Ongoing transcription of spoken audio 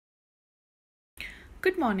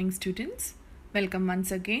Good morning, students. Welcome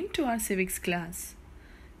once again to our civics class.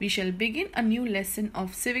 We shall begin a new lesson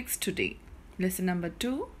of civics today. Lesson number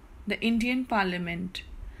 2, the Indian Parliament.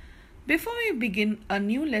 Before we begin a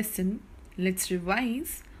new lesson, let's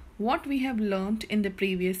revise what we have learnt in the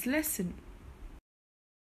previous lesson.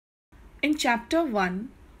 In chapter 1,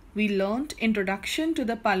 we learnt Introduction to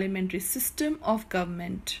the Parliamentary System of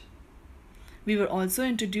Government. We were also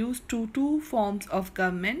introduced to two forms of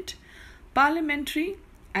government, parliamentary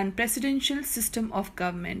and presidential system of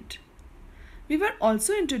government. We were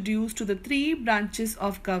also introduced to the three branches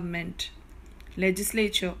of government: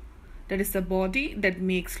 legislature, that is the body that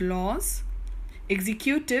makes laws;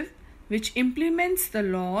 executive, which implements the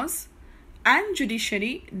laws; and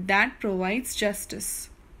judiciary, that provides justice.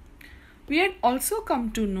 We had also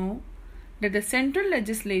come to know that the central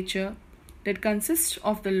legislature, that consists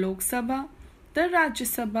of the Lok Sabha, the Rajya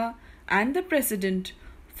Sabha, and the President,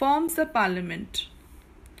 forms the Parliament.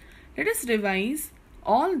 Let us revise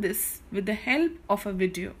all this with the help of a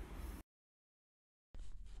video.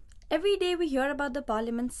 Every day we hear about the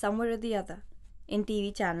Parliament somewhere or the other, in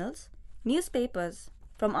TV channels, newspapers,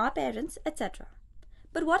 from our parents, etc.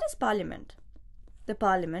 But what is Parliament? The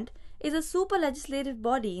Parliament is a super legislative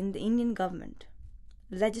body in the Indian government.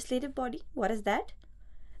 Legislative body, what is that?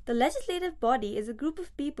 The legislative body is a group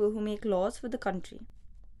of people who make laws for the country.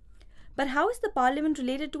 But how is the Parliament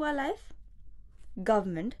related to our life?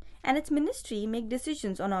 Government and its ministry make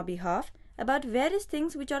decisions on our behalf about various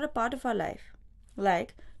things which are a part of our life,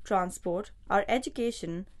 like transport, our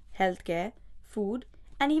education, healthcare, food,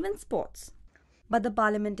 and even sports. But the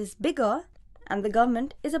Parliament is bigger and the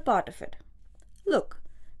government is a part of it. Look,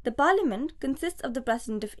 the Parliament consists of the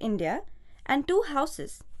President of India and two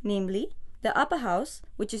houses, namely the upper house,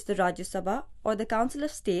 which is the Rajya Sabha or the Council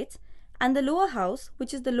of States, and the lower house,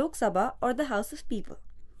 which is the Lok Sabha or the House of People.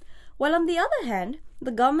 While on the other hand,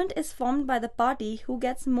 the government is formed by the party who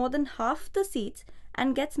gets more than half the seats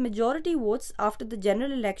and gets majority votes after the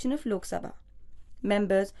general election of Lok Sabha.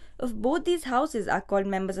 Members of both these houses are called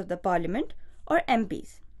members of the Parliament or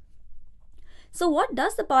MPs. So what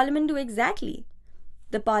does the Parliament do exactly?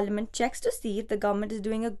 The Parliament checks to see if the government is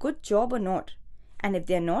doing a good job or not, and if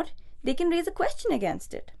they are not, they can raise a question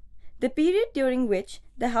against it. The period during which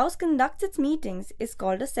the House conducts its meetings is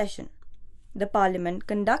called a session. The Parliament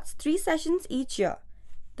conducts 3 sessions each year: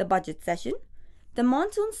 the budget session, the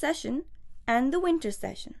monsoon session, and the winter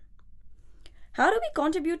session. How do we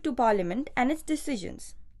contribute to Parliament and its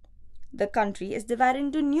decisions? The country is divided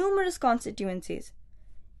into numerous constituencies.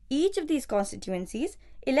 Each of these constituencies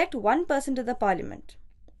elect one person to the Parliament.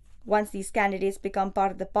 Once these candidates become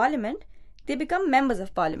part of the Parliament, they become members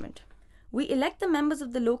of Parliament. We elect the members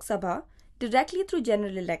of the Lok Sabha directly through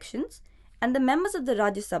general elections and the members of the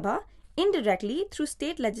Rajya Sabha indirectly through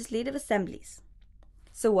state legislative assemblies.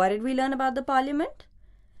 So what did we learn about the Parliament?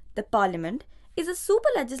 The Parliament is a super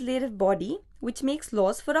legislative body which makes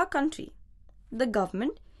laws for our country. The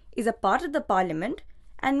government is a part of the Parliament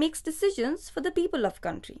and makes decisions for the people of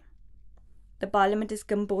country. The Parliament is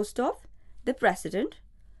composed of the President,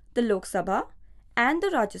 the Lok Sabha, and the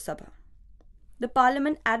Rajya Sabha. The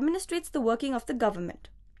Parliament administrates the working of the government.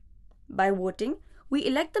 By voting, we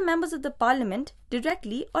elect the members of the Parliament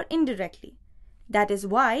directly or indirectly. That is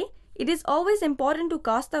why it is always important to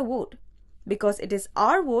cast our vote, because it is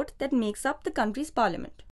our vote that makes up the country's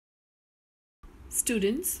Parliament.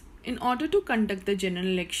 Students, in order to conduct the general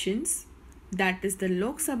elections, that is the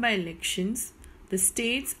Lok Sabha elections, the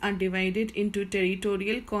states are divided into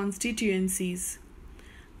territorial constituencies.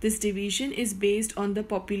 This division is based on the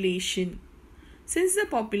population. Since the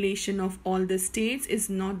population of all the states is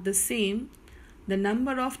not the same, the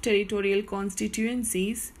number of territorial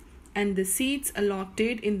constituencies and the seats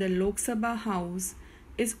allotted in the Lok Sabha House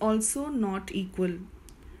is also not equal.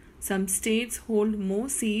 Some states hold more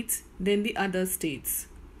seats than the other states.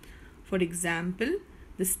 For example,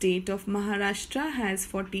 the state of Maharashtra has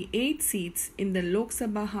 48 seats in the Lok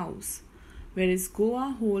Sabha House, whereas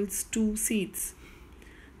Goa holds 2 seats.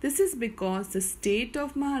 This is because the state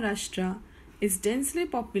of Maharashtra is densely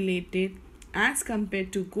populated as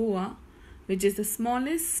compared to Goa, which is the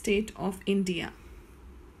smallest state of India.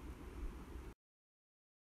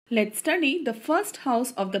 Let's study the first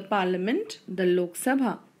house of the Parliament, the Lok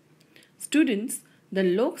Sabha. Students, the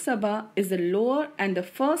Lok Sabha is the lower and the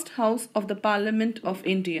first house of the Parliament of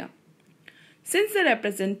India. Since the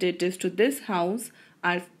representatives to this house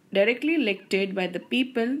are directly elected by the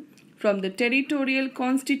people from the territorial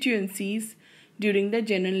constituencies during the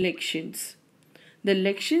general elections. The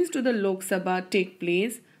elections to the Lok Sabha take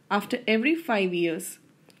place after every 5 years.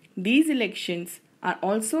 These elections are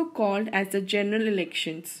also called as the general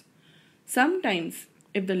elections. Sometimes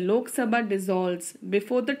if the Lok Sabha dissolves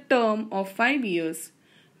before the term of 5 years,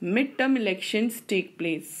 mid-term elections take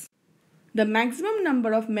place. The maximum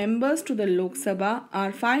number of members to the Lok Sabha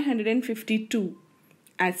are 552,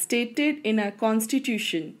 as stated in our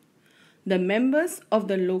constitution. The members of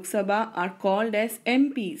the Lok Sabha are called as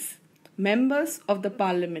MPs, members of the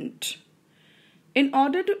parliament. In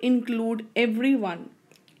order to include everyone,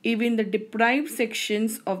 even the deprived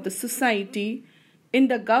sections of the society, in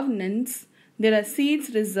the governance, there are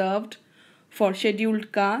seats reserved for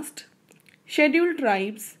scheduled caste, scheduled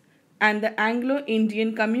tribes, and the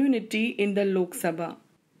Anglo-Indian community in the Lok Sabha.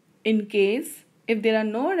 In case, if there are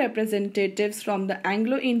no representatives from the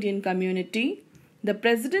Anglo-Indian community, the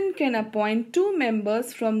President can appoint 2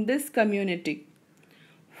 members from this community.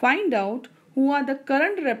 Find out who are the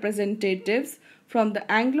current representatives from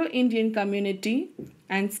the Anglo-Indian community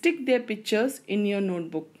and stick their pictures in your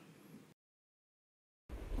notebook.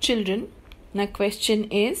 Children, my question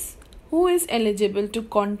is, who is eligible to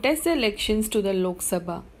contest the elections to the Lok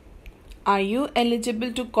Sabha? Are you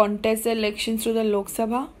eligible to contest the elections to the Lok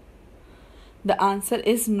Sabha? The answer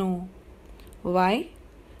is no. Why?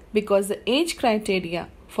 Because the age criteria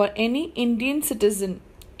for any Indian citizen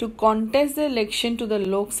to contest the election to the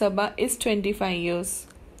Lok Sabha is 25 years.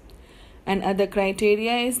 And other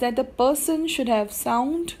criteria is that the person should have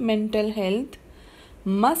sound mental health,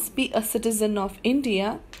 must be a citizen of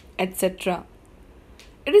India, etc.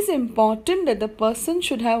 It is important that the person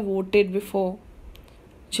should have voted before.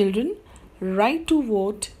 Children, right to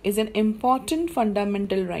vote is an important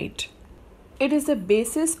fundamental right. It is the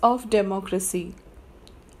basis of democracy.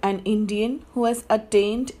 An Indian who has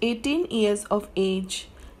attained 18 years of age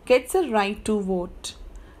gets a right to vote.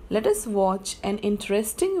 Let us watch an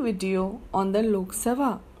interesting video on the Lok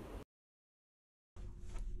Sabha.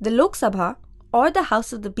 The Lok Sabha, or the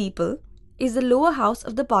House of the People, is the lower house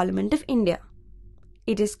of the Parliament of India.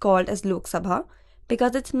 It is called as Lok Sabha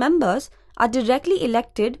because its members are directly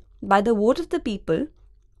elected by the vote of the people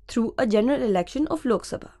through a general election of Lok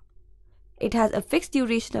Sabha. It has a fixed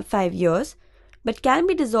duration of 5 years but can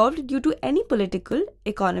be dissolved due to any political,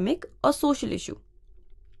 economic or social issue.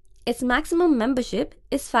 Its maximum membership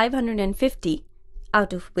is 550,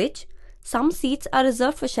 out of which some seats are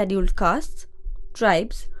reserved for scheduled castes,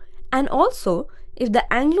 tribes, and also if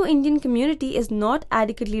the Anglo-Indian community is not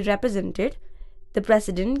adequately represented, the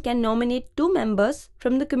President can nominate 2 members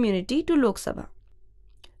from the community to Lok Sabha.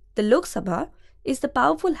 The Lok Sabha is the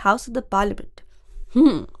powerful house of the Parliament.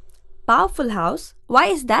 Powerful house? Why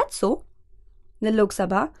is that so? The Lok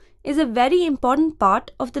Sabha is a very important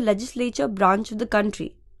part of the legislature branch of the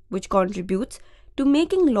country, which contributes to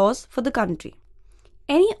making laws for the country.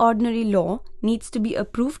 Any ordinary law needs to be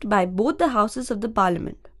approved by both the houses of the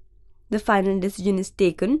Parliament. The final decision is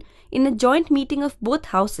taken in a joint meeting of both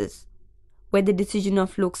houses, where the decision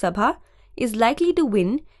of Lok Sabha is likely to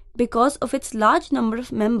win because of its large number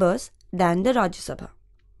of members than the Rajya Sabha.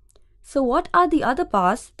 So what are the other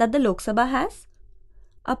powers that the Lok Sabha has?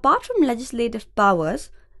 Apart from legislative powers,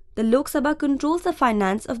 the Lok Sabha controls the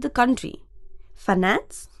finance of the country.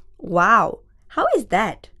 Finance? Wow! How is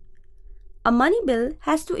that? A money bill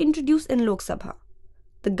has to introduce in Lok Sabha.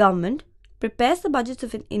 The government prepares the budgets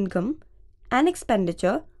of an income and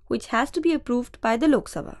expenditure which has to be approved by the Lok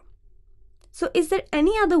Sabha. So is there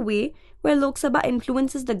any other way where Lok Sabha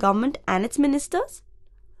influences the government and its ministers?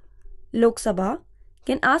 Lok Sabha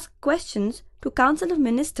can ask questions to Council of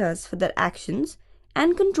Ministers for their actions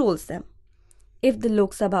and controls them. If the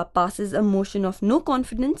Lok Sabha passes a motion of no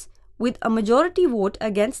confidence with a majority vote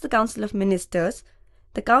against the Council of Ministers,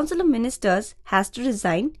 the Council of Ministers has to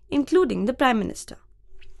resign, including the Prime Minister.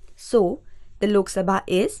 So, the Lok Sabha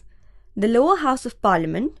is the lower house of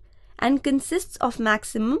Parliament and consists of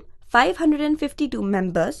maximum 552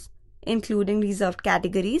 members, including reserved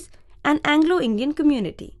categories and Anglo-Indian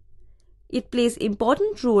community. It plays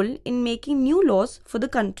important role in making new laws for the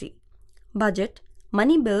country. Budget,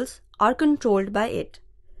 money bills are controlled by it.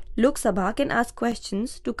 Lok Sabha can ask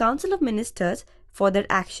questions to Council of Ministers for their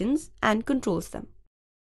actions and controls them.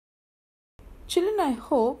 Children, I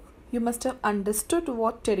hope you must have understood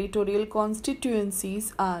what territorial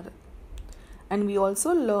constituencies are. And we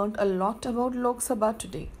also learned a lot about Lok Sabha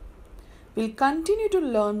today. We'll continue to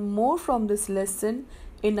learn more from this lesson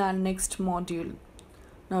in our next module.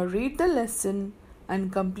 Now read the lesson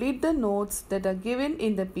and complete the notes that are given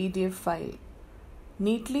in the PDF file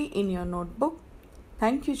neatly in your notebook.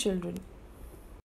 Thank you, children.